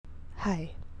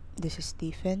Hi, this is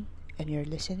Stephen, and you're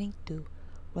listening to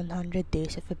 100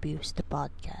 Days of Abuse, the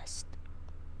podcast.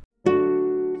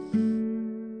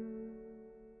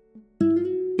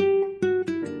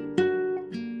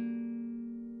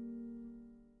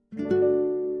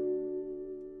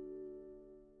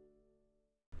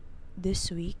 This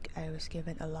week, I was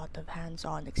given a lot of hands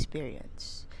on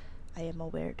experience. I am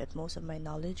aware that most of my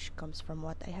knowledge comes from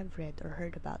what I have read or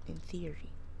heard about in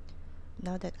theory.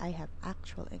 Now that I have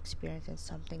actual experience in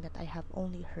something that I have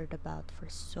only heard about for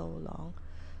so long,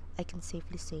 I can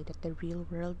safely say that the real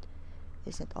world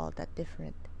isn't all that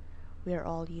different. We are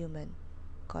all human.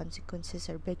 Consequences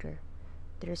are bigger.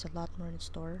 There is a lot more in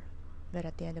store, but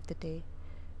at the end of the day,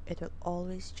 it will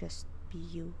always just be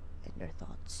you and your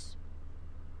thoughts.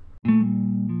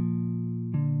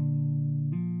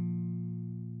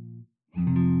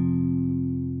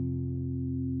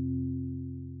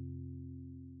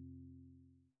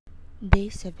 Day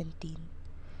 17.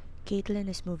 Caitlin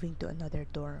is moving to another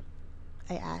dorm.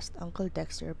 I asked Uncle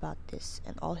Dexter about this,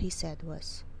 and all he said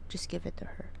was, just give it to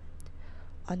her.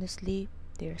 Honestly,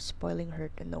 they're spoiling her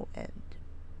to no end.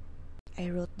 I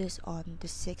wrote this on the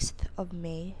 6th of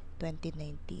May,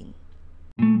 2019.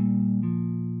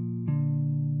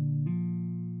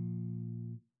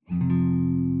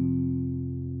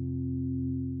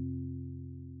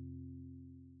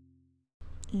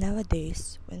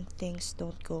 Nowadays, when things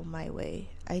don't go my way,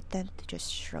 I tend to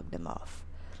just shrug them off.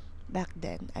 Back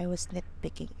then, I was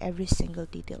nitpicking every single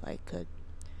detail I could.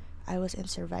 I was in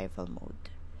survival mode.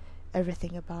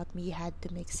 Everything about me had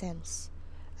to make sense.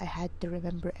 I had to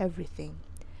remember everything.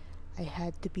 I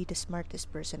had to be the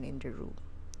smartest person in the room.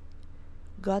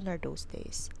 Gone are those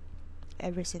days.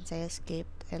 Ever since I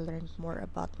escaped, I learned more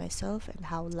about myself and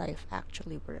how life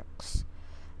actually works.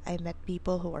 I met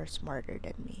people who are smarter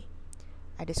than me.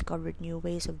 I discovered new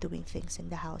ways of doing things in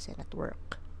the house and at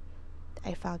work.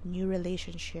 I found new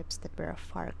relationships that were a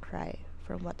far cry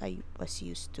from what I was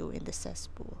used to in the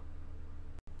cesspool.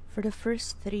 For the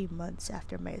first 3 months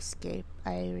after my escape,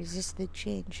 I resisted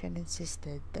change and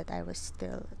insisted that I was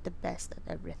still the best at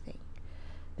everything,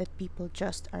 that people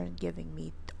just aren't giving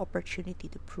me the opportunity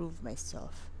to prove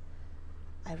myself.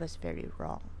 I was very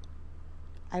wrong.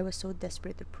 I was so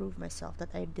desperate to prove myself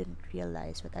that I didn't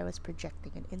realize what I was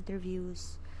projecting in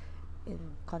interviews,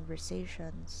 in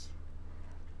conversations.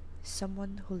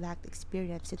 Someone who lacked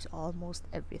experience is almost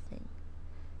everything.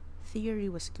 Theory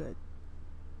was good,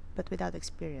 but without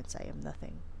experience, I am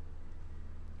nothing.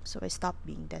 So I stopped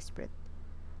being desperate.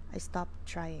 I stopped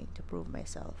trying to prove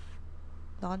myself.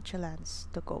 Nonchalance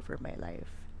took over my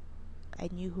life. I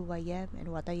knew who I am and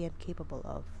what I am capable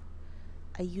of.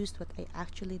 I used what I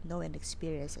actually know and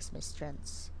experience as my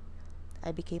strengths.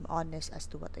 I became honest as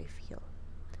to what I feel.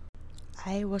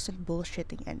 I wasn't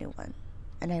bullshitting anyone,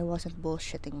 and I wasn't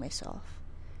bullshitting myself.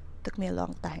 Took me a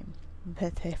long time,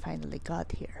 but I finally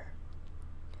got here.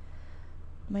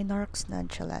 My narc's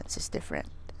nonchalance is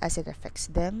different, as it affects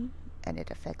them, and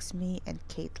it affects me and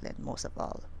Caitlin most of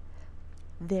all.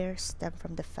 Theirs stem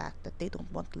from the fact that they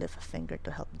don't want to lift a finger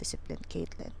to help discipline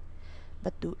Caitlin,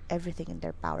 but do everything in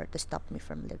their power to stop me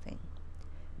from living.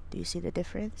 Do you see the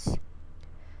difference?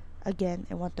 Again,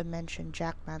 I want to mention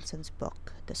Jack Manson's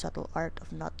book, The Subtle Art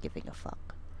of Not Giving a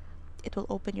Fuck. It will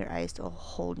open your eyes to a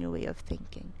whole new way of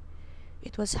thinking.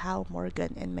 It was how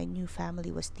Morgan and my new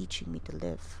family was teaching me to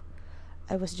live.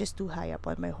 I was just too high up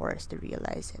on my horse to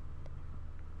realize it.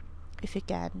 If you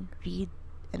can, read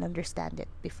and understand it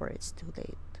before it's too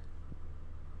late.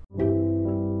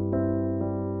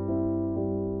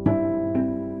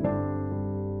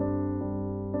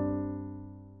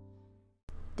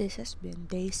 This has been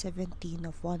day 17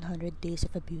 of 100 Days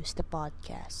of Abuse, the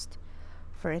podcast.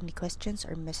 For any questions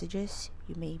or messages,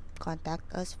 you may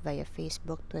contact us via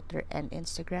Facebook, Twitter, and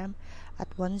Instagram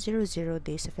at 100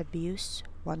 Days of Abuse,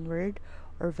 one word,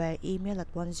 or via email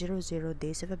at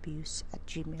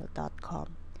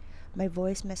 100daysofabuse@gmail.com. My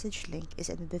voice message link is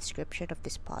in the description of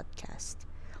this podcast.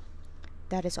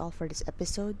 That is all for this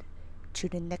episode.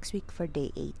 Tune in next week for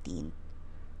day 18.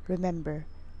 Remember,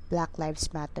 Black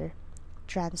Lives Matter.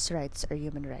 Trans rights are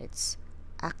human rights.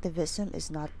 Activism is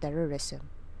not terrorism.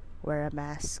 Wear a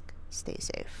mask. Stay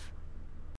safe.